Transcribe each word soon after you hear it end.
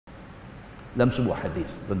dalam sebuah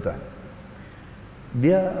hadis, tuan-tuan.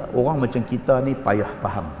 Dia orang macam kita ni payah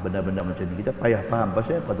faham benda-benda macam ni. Kita payah faham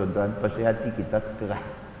pasal apa, tuan-tuan? Pasal hati kita keras.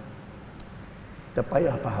 Kita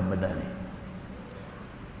payah faham benda ni.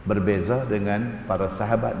 Berbeza dengan para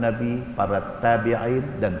sahabat Nabi, para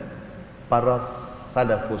tabi'in dan para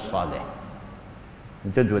salafus salih.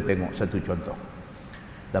 Macam cuba tengok satu contoh.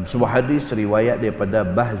 Dalam sebuah hadis riwayat daripada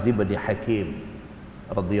Bahzi bin Hakim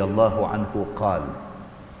radhiyallahu anhu qala,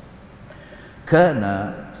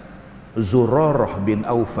 kana Zurarah bin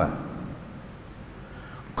Aufa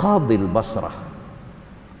qadhi al-Basrah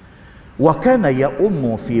wa kana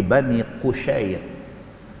ya'ummu fi bani Qushayr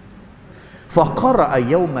faqara'a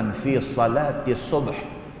yawman fi salati subh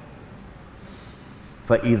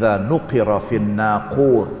fa idza nuqira fi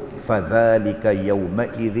an-naqur fadhalika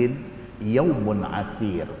yawma idzin yawmun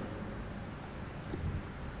asir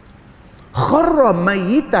kharra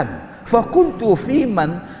mayitan fakuntu fi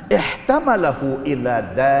man ihtamalahu ila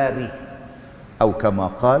dari atau kama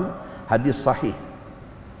qal, hadis sahih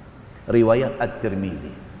riwayat At-Tirmizi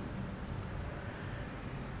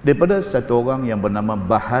daripada satu orang yang bernama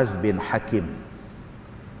Bahaz bin Hakim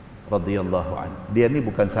radhiyallahu anhu. Dia ni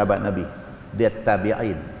bukan sahabat Nabi, dia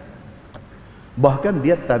tabi'in, bahkan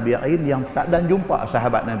dia tabi'in yang tak dan jumpa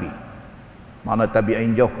sahabat Nabi, mana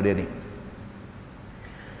tabi'in jauh dia ni.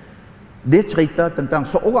 Dia cerita tentang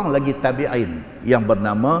seorang lagi tabi'in yang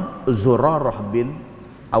bernama Zurarah bin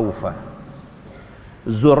Aufa.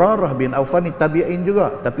 Zurarah bin Aufa ni tabi'in juga,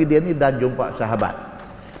 tapi dia ni dah jumpa sahabat.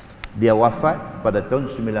 Dia wafat pada tahun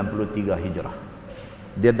 93 Hijrah.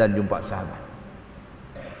 Dia dah jumpa sahabat.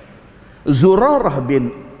 Zurarah bin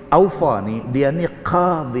Aufa ni, dia ni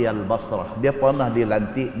qadhi al-Basrah. Dia pernah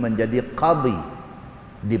dilantik menjadi qadhi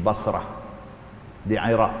di Basrah, di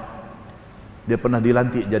Iraq. Dia pernah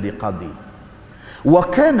dilantik jadi qadhi. Wa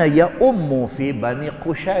kana ya'ummu fi bani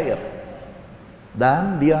Qushayr.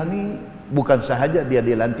 Dan dia ni bukan sahaja dia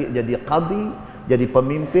dilantik jadi qadhi, jadi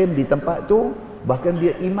pemimpin di tempat tu, bahkan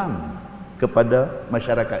dia imam kepada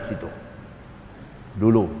masyarakat situ.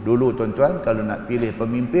 Dulu tuan-tuan, kalau nak pilih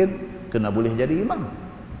pemimpin kena boleh jadi imam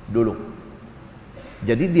dulu.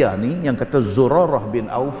 Jadi dia ni yang kata Zurarah bin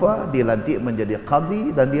Aufa dilantik menjadi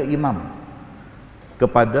qadhi dan dia imam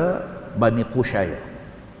kepada Bani Qushayr.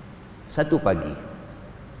 Satu pagi,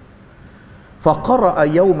 faqara'a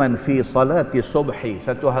yawman fi salati subhi,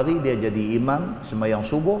 satu hari dia jadi imam sembahyang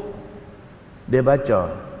subuh. Dia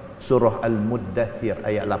baca surah Al-Muddathir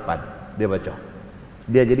ayat 8. Dia baca.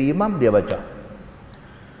 Dia jadi imam, dia baca.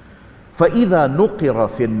 Fa idza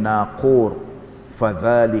nuqira fin naqur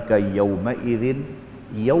fadzalika yawma idzin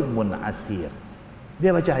yawmun asir.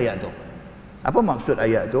 Dia baca ayat tu. Apa maksud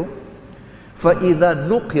ayat tu? Fa idza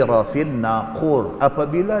nuqira fin naqur,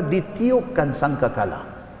 apabila ditiupkan sangkakala.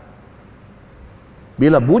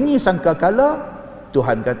 Bila bunyi sangkakala,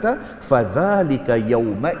 Tuhan kata fadzalika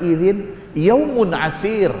yawma idzin yawmun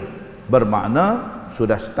asir, bermakna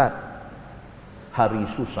sudah start hari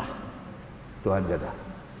susah. Tuhan kata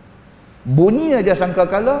bunyi aja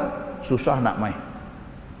sangkakala susah nak main.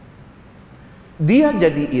 Dia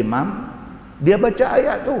jadi imam, dia baca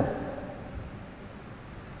ayat tu,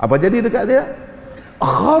 apa jadi dekat dia?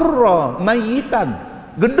 Kharra mayitan,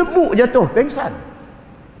 gedebuk jatuh pengsan.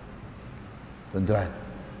 Tuan-tuan,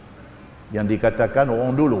 yang dikatakan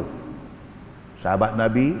orang dulu, sahabat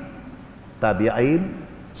Nabi, tabi'in,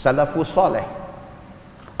 salafus salih,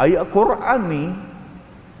 ayat Quran ni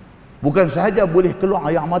bukan sahaja boleh keluar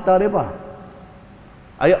air mata mereka.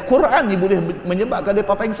 Ayat Quran ni boleh menyebabkan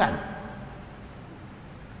mereka pengsan.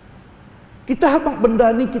 Kita habang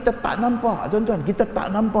benda ni kita tak nampak, tuan-tuan. Kita tak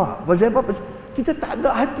nampak. Pasal apa? Kita tak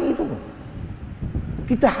ada hati tu.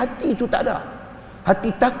 Kita hati tu tak ada.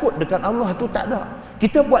 Hati takut dekat Allah tu tak ada.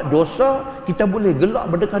 Kita buat dosa, kita boleh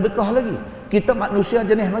gelak berdekah-dekah lagi. Kita manusia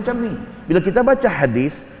jenis macam ni. Bila kita baca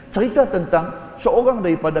hadis, cerita tentang seorang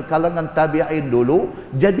daripada kalangan tabi'in dulu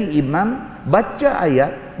jadi imam, baca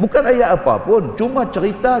ayat, bukan ayat apa pun, cuma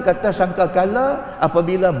cerita kata sangkakala,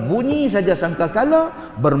 apabila bunyi saja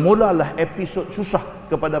sangkakala, bermulalah episod susah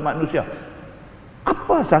kepada manusia.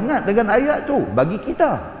 Apa sangat dengan ayat tu bagi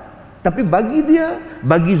kita? Tapi bagi dia,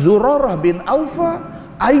 bagi Zurarah bin Aufa,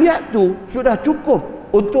 ayat tu sudah cukup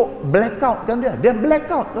untuk blackout kan dia. Dia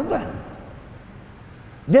blackout, tuan-tuan.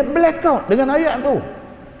 Dia blackout dengan ayat tu.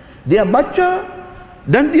 Dia baca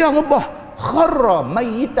dan dia rebah, kharra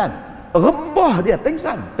mayitan, rebah dia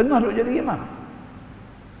pengsan tengah duk jadi imam.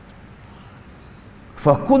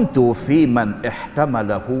 Fakuntu fi man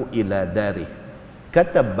ihtamalahu ila dari.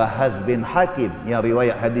 Kata Bahaz bin Hakim yang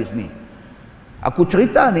riwayat hadis ni, Aku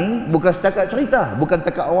cerita ni bukan setakat cerita, bukan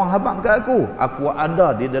setakat orang habaq kat aku. Aku ada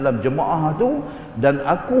di dalam jemaah tu dan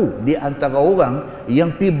aku di antara orang yang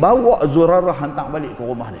pi bawa Zurarah hantar balik ke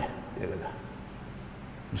rumah dia. Dia kata.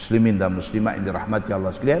 Muslimin dan muslimat yang dirahmati Allah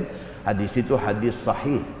sekalian, hadis itu hadis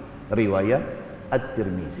sahih riwayat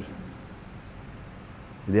At-Tirmizi.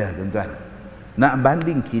 Dia tuan-tuan, nak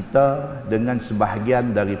banding kita dengan sebahagian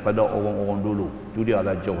daripada orang-orang dulu, tu dia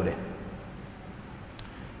lah jauh dia.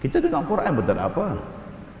 Kita dengar Quran pun tak ada apa.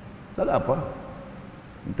 Tak ada apa.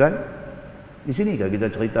 Tuan, di sini kan kita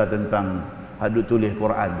cerita tentang hadut tulis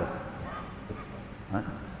Quran tu.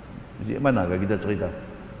 Masjid mana kan kita cerita?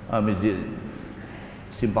 Masjid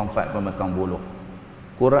Simpang 4 Pematang Buluh.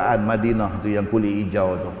 Quran Madinah tu yang kulit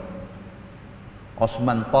hijau tu.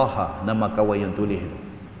 Osman TAHA nama kawan yang tulis tu.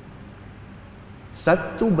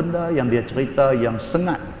 Satu benda yang dia cerita yang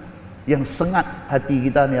sengat hati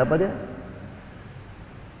kita ni apa dia?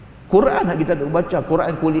 Quran yang kita baca,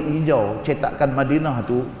 Quran kulit hijau cetakan Madinah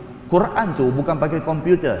tu, Quran tu bukan pakai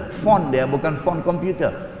komputer, font dia bukan font komputer,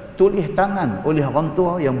 tulis tangan oleh orang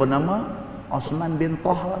tua yang bernama Osman bin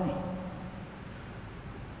TAHA ni.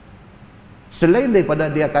 Selain daripada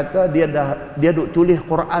dia kata dia duk tulis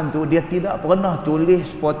Quran tu, dia tidak pernah tulis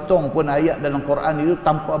sepotong pun ayat dalam Quran itu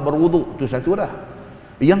tanpa berwuduk. Tu satu dah.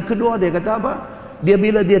 Yang kedua dia kata apa?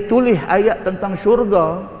 Bila dia tulis ayat tentang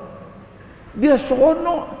syurga, dia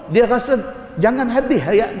seronok, dia rasa jangan habis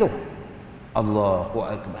ayat tu. Allahu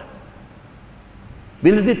Akbar.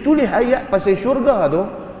 Bila dia tulis ayat pasal syurga tu,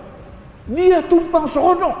 dia tumpang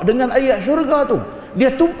seronok dengan ayat syurga tu.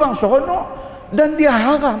 Dia tumpang seronok dan dia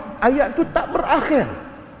harap ayat tu tak berakhir.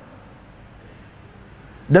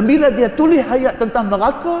 Dan bila dia tulis ayat tentang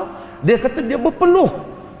neraka, dia kata dia berpeluh,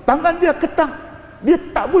 tangan dia ketak, dia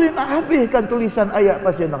tak boleh nak habiskan tulisan ayat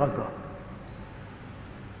pasal neraka.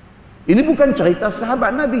 Ini bukan cerita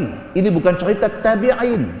sahabat Nabi, ini bukan cerita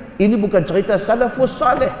tabi'in, ini bukan cerita salafus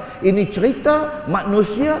salih, ini cerita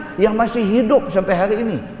manusia yang masih hidup sampai hari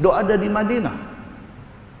ini, dok ada di Madinah.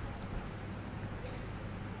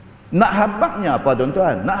 Nak habaknya apa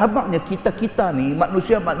tuan-tuan? Nak habaknya kita-kita ni,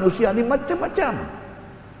 manusia-manusia ni macam-macam.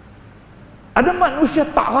 Ada manusia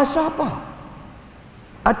tak rasa apa,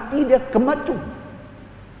 hati dia kematu,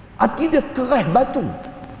 hati dia kerah batu,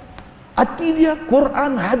 hati dia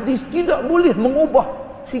Quran, hadis tidak boleh mengubah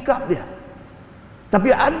sikap dia.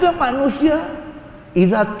 Tapi ada manusia,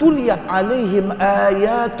 idza tuliyat alaihim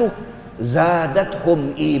ayatuh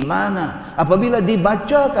zadatuhum imana. Apabila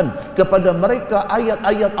dibacakan kepada mereka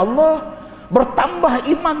ayat-ayat Allah, bertambah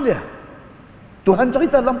iman dia. Tuhan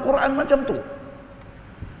cerita dalam Quran macam tu.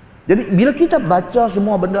 Jadi bila kita baca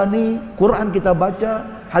semua benda ni, Quran kita baca,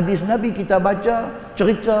 hadis Nabi kita baca,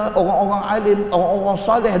 cerita orang-orang alim, orang-orang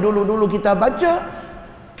saleh dulu-dulu kita baca,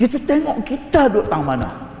 kita tengok kita duduk tang mana.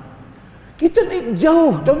 Kita ni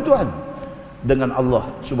jauh tuan-tuan dengan Allah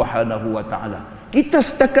Subhanahu wa taala. Kita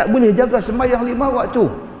setakat boleh jaga sembahyang 5 waktu.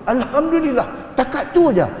 Alhamdulillah, takat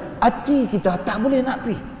tu aja. Hati kita tak boleh nak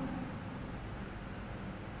pi.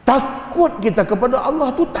 Takut kita kepada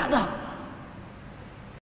Allah tu tak ada.